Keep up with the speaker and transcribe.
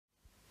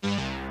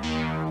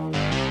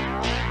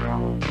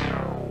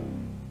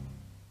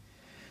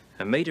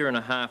1.5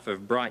 meters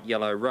of bright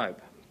yellow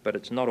rope, but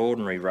it's not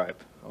ordinary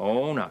rope.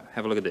 Oh no,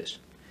 have a look at this.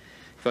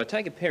 If I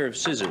take a pair of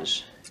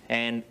scissors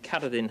and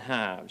cut it in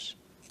halves,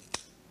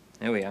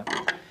 there we are,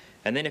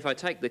 and then if I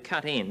take the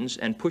cut ends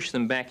and push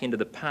them back into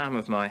the palm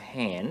of my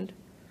hand,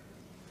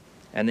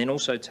 and then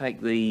also take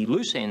the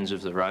loose ends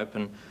of the rope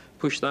and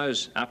push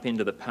those up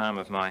into the palm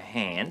of my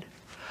hand,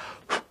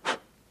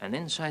 and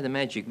then say the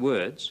magic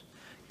words,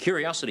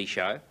 Curiosity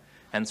Show,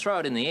 and throw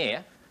it in the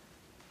air,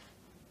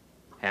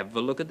 have a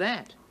look at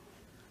that.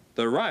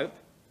 The rope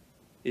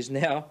is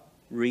now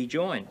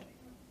rejoined.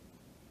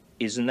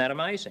 Isn't that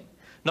amazing?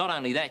 Not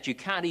only that, you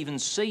can't even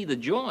see the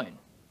join.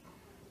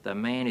 The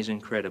man is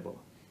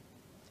incredible.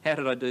 How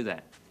did I do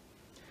that?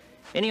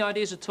 Any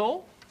ideas at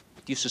all?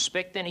 Do you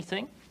suspect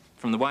anything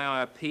from the way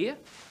I appear?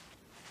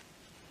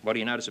 What do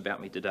you notice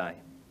about me today?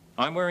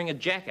 I'm wearing a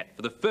jacket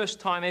for the first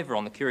time ever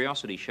on the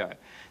Curiosity Show.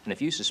 And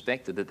if you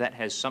suspected that that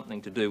has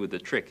something to do with the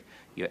trick,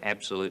 you're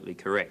absolutely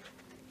correct.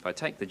 If I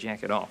take the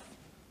jacket off,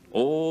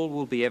 all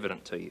will be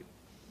evident to you.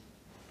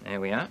 There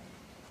we are.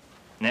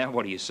 Now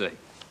what do you see?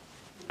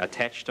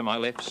 Attached to my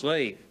left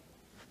sleeve.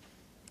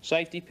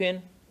 Safety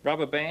pin,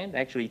 rubber band,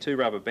 actually 2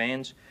 rubber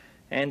bands,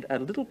 and a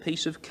little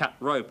piece of cut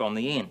rope on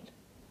the end.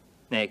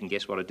 Now you can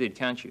guess what I did,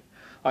 can't you?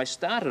 I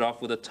started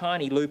off with a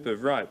tiny loop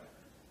of rope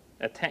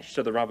attached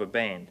to the rubber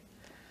band.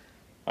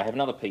 I have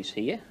another piece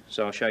here,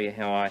 so I'll show you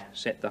how I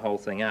set the whole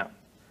thing up.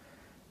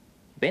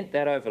 Bent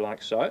that over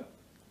like so,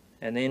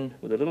 and then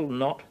with a little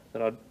knot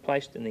that I'd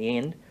placed in the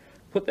end,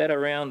 put that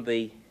around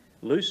the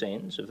loose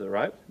ends of the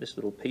rope, this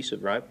little piece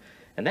of rope,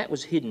 and that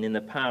was hidden in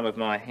the palm of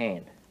my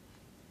hand.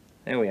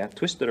 There we are.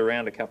 Twist it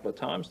around a couple of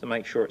times to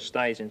make sure it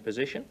stays in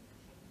position.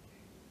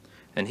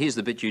 And here's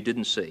the bit you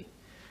didn't see.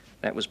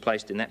 That was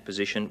placed in that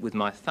position with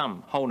my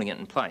thumb holding it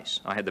in place.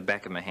 I had the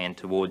back of my hand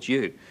towards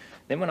you.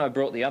 Then when I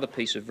brought the other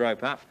piece of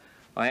rope up,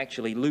 I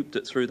actually looped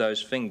it through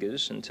those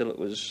fingers until it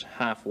was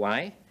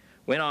halfway.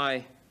 When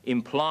I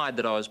implied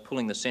that I was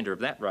pulling the centre of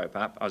that rope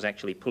up, I was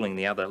actually pulling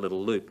the other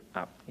little loop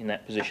up in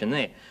that position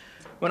there.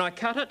 When I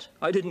cut it,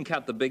 I didn't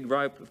cut the big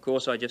rope, of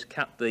course, I just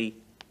cut the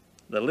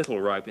little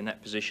rope in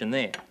that position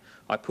there.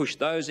 I pushed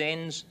those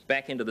ends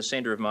back into the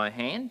centre of my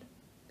hand.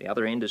 The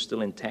other end is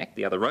still intact,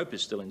 the other rope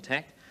is still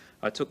intact.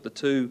 I took the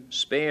 2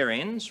 spare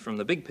ends from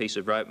the big piece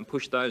of rope and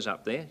pushed those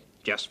up there,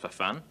 just for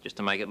fun, just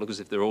to make it look as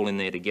if they're all in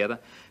there together.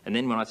 And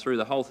then when I threw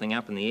the whole thing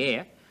up in the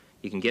air,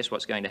 you can guess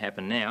what's going to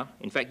happen now.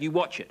 In fact, you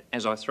watch it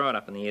as I throw it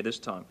up in the air this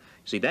time.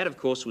 See, that, of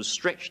course, was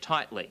stretched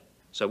tightly.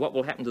 So what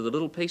will happen to the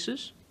little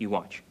pieces? You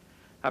watch.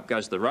 Up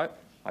goes the rope.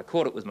 I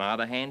caught it with my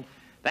other hand.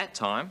 That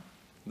time,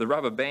 the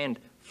rubber band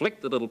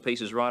flicked the little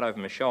pieces right over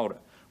my shoulder.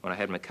 When I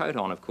had my coat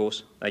on, of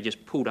course, they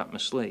just pulled up my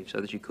sleeve so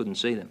that you couldn't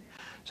see them.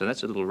 So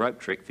that's a little rope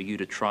trick for you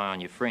to try on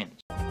your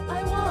friends.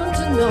 I want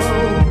to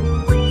know.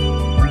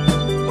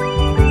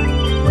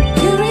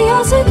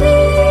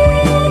 Curiosity.